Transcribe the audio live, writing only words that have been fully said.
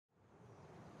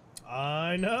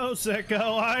I know,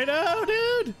 sicko. I know,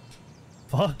 dude.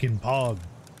 Fucking pog.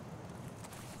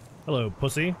 Hello,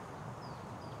 pussy.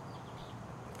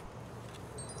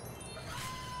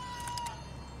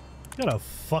 Got a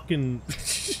fucking...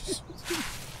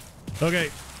 Okay,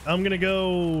 I'm gonna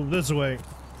go this way.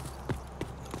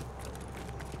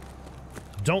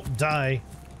 Don't die.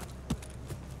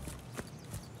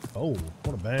 Oh,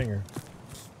 what a banger.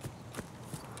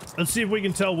 Let's see if we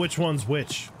can tell which one's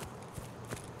which.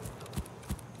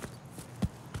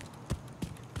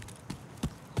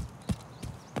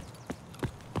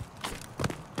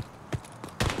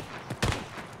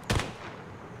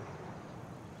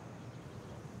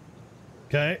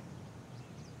 Okay.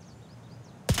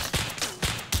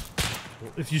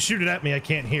 Well, if you shoot it at me, I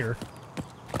can't hear.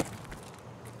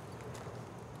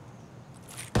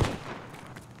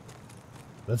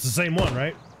 That's the same one,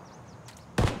 right?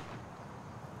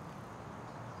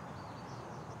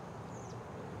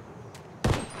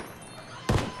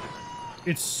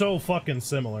 It's so fucking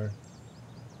similar.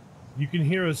 You can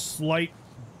hear a slight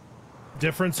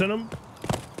difference in them,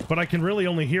 but I can really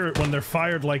only hear it when they're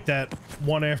fired like that,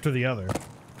 one after the other.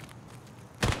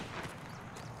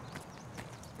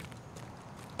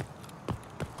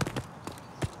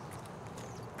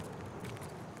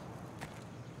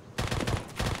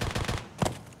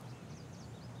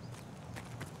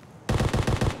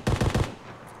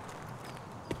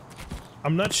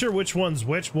 I'm not sure which one's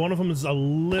which. One of them is a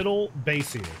little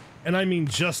bassier. And I mean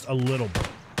just a little bit.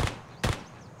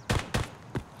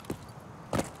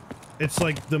 It's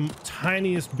like the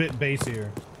tiniest bit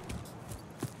bassier.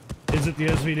 Is it the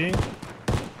SVD?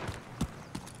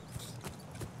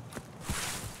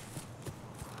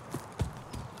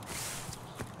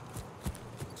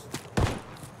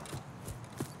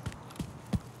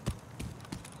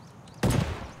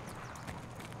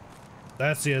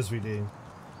 That's the SVD.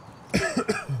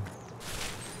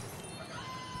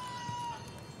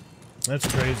 That's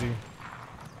crazy.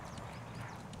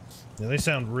 Yeah, they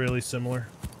sound really similar.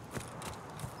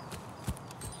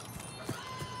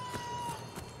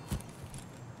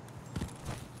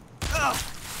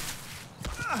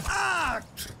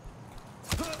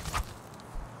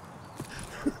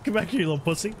 Come back here, you little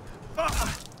pussy.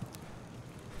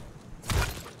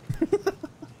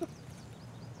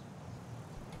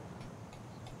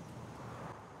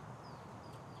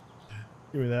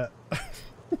 Give me that.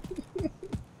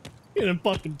 Get them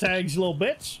fucking tags, you little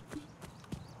bitch.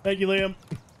 Thank you, Liam.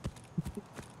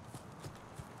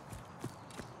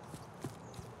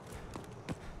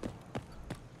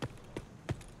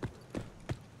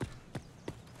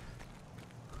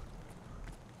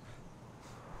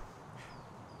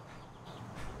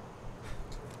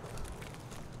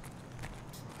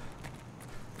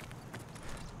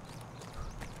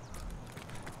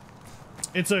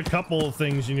 It's a couple of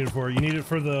things you need it for. You need it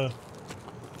for the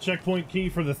checkpoint key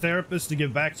for the therapist to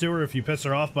give back to her if you piss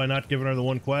her off by not giving her the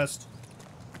one quest.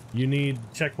 You need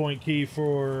checkpoint key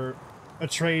for a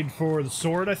trade for the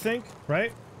sword, I think,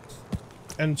 right?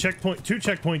 And two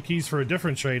checkpoint keys for a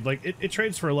different trade. Like, it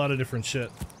trades for a lot of different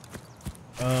shit.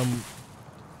 Ow!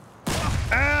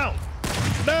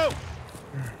 No!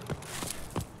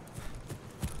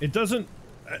 It doesn't...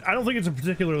 I don't think it's a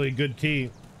particularly good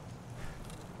key.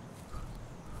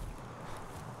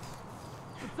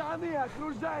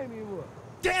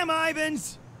 Damn,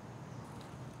 Ivans!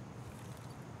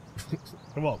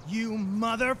 Come on. You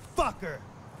motherfucker!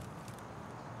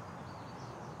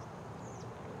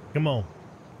 Come on.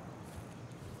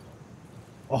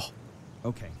 Oh.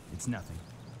 Okay, it's nothing.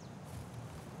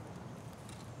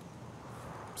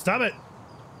 Stop it!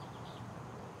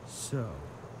 So,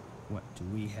 what do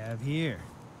we have here?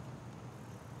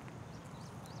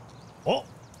 Oh!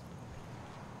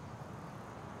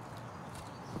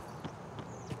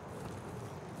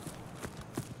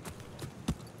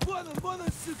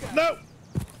 No!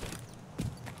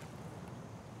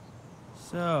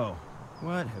 So,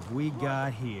 what have we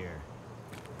got here?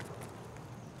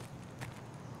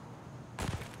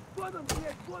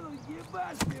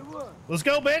 Let's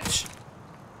go, bitch!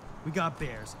 We got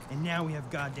bears, and now we have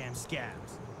goddamn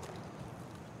scabs.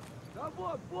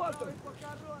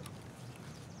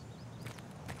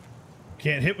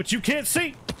 Can't hit what you can't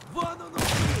see!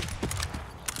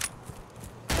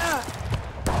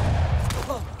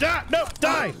 Die! No!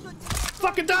 Die!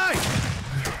 Fucking die!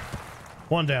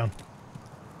 One down.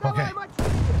 Okay.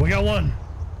 We got one.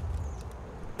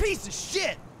 Piece of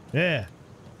shit! Yeah.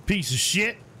 Piece of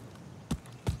shit.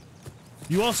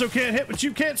 You also can't hit what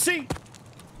you can't see.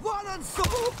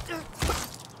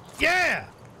 Yeah!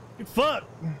 Good fuck.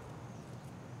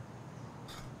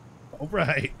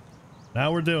 Alright.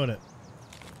 Now we're doing it.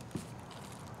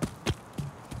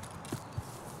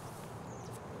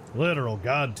 Literal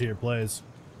god tier plays.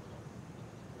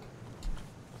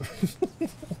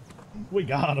 We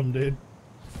got him, dude.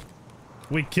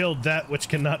 We killed that which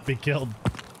cannot be killed.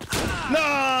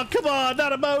 No, come on,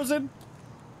 not a Mosin.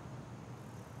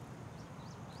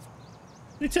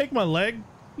 Did he take my leg?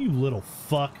 You little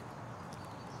fuck.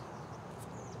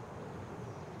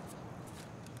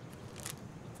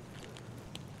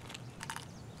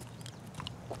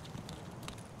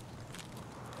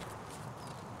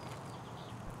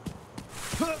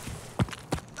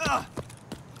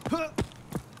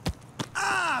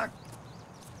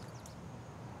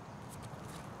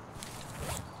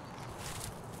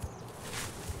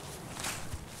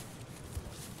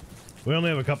 We only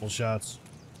have a couple shots.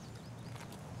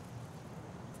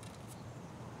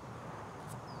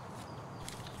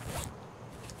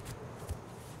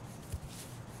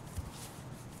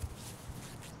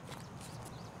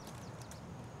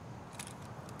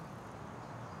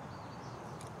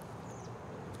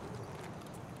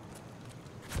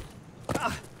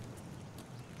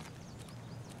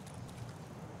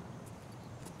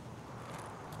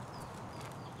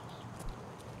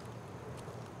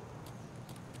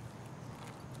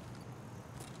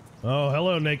 Oh,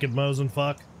 hello, naked Mosin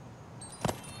fuck.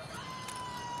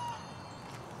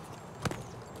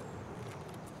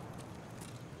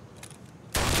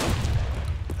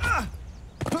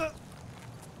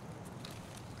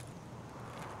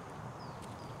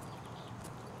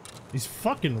 He's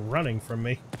fucking running from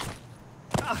me.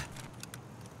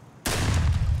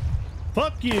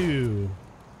 Fuck you!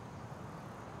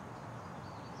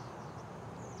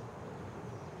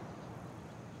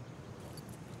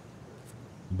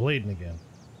 Bleeding again.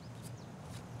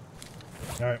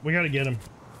 Alright, we gotta get him.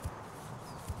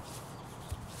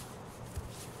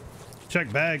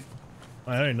 Check bag.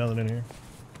 Oh, there ain't nothing in here.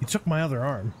 He took my other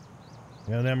arm.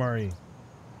 Got an MRE.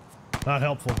 Not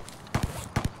helpful.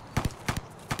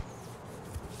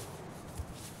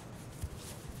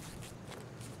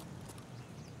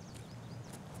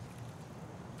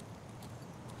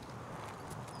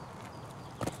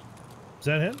 Is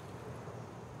that him?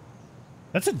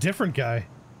 That's a different guy.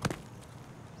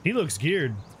 He looks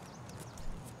geared.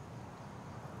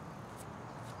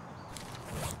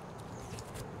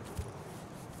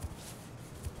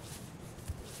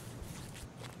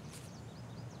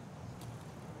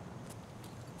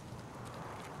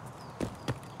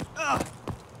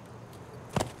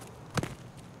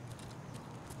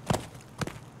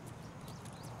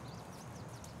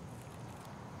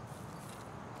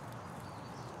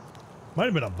 Might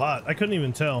have been a bot. I couldn't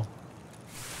even tell.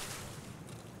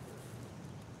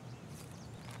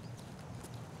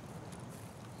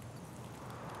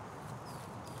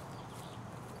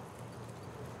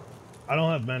 I don't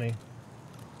have many.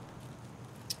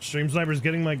 Stream Sniper's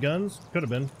getting my guns? Could have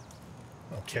been.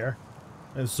 I don't care.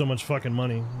 I have so much fucking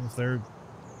money. If they're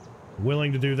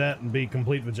willing to do that and be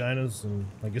complete vaginas, and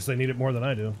I guess they need it more than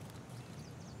I do.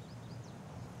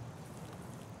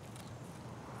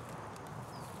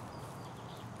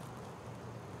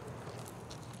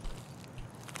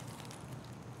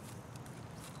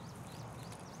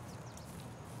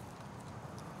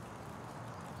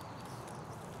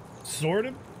 Sort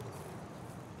him?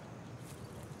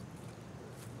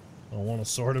 I don't want to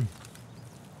sort him.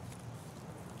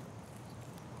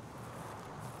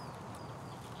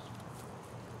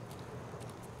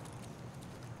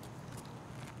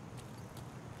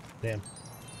 Damn.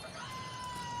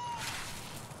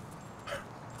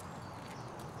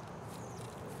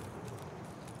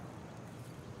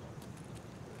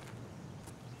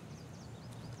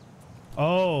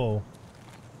 Oh.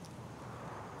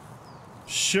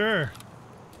 Sure.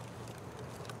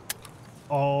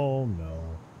 Oh no.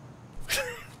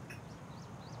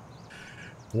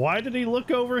 Why did he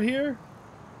look over here?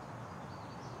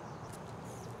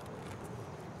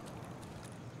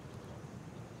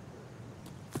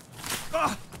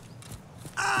 Ah!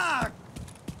 Ah!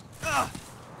 Ah!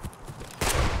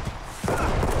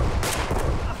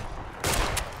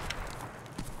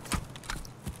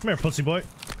 Come here, pussy boy.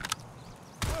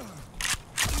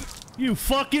 You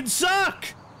fucking suck!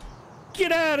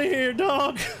 Get out of here,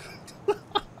 dog!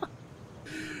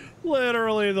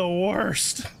 Literally the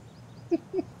worst.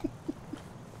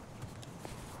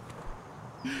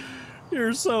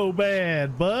 You're so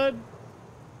bad, bud.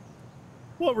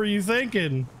 What were you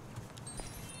thinking?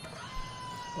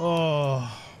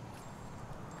 Oh,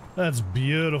 that's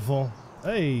beautiful.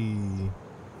 Hey,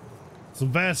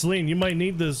 some Vaseline. You might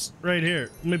need this right here.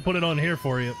 Let me put it on here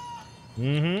for you.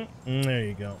 Mm-hmm. There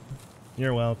you go.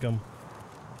 You're welcome.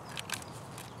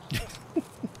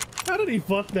 How did he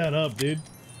fuck that up, dude?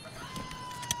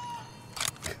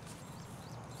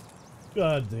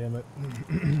 God damn it.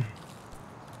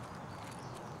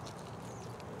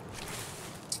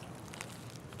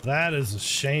 That is a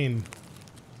shame.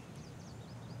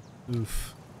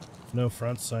 Oof. No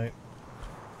front sight.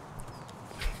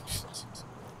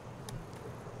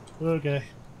 Okay.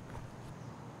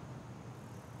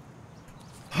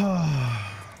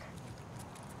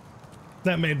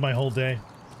 That made my whole day.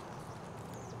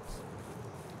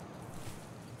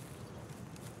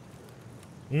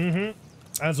 Mm-hmm.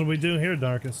 That's what we do here,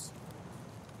 Darkest.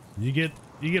 You get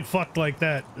fucked like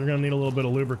that, you're gonna need a little bit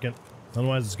of lubricant.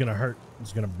 Otherwise it's gonna hurt.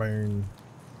 It's gonna burn.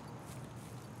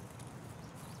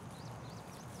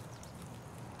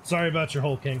 Sorry about your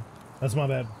hole, King. That's my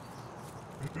bad.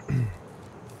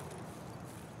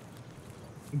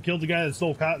 You killed the guy that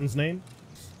stole Cotton's name?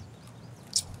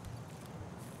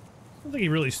 I don't think he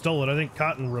really stole it. I think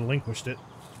Cotton relinquished it.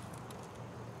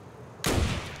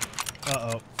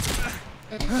 Uh-oh.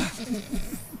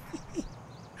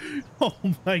 Oh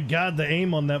my god, the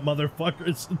aim on that motherfucker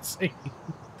is insane.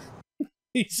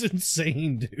 He's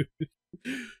insane, dude.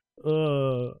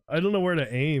 I don't know where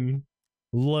to aim.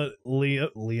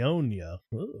 Leonia.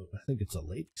 Oh, I think it's a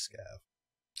lady scav.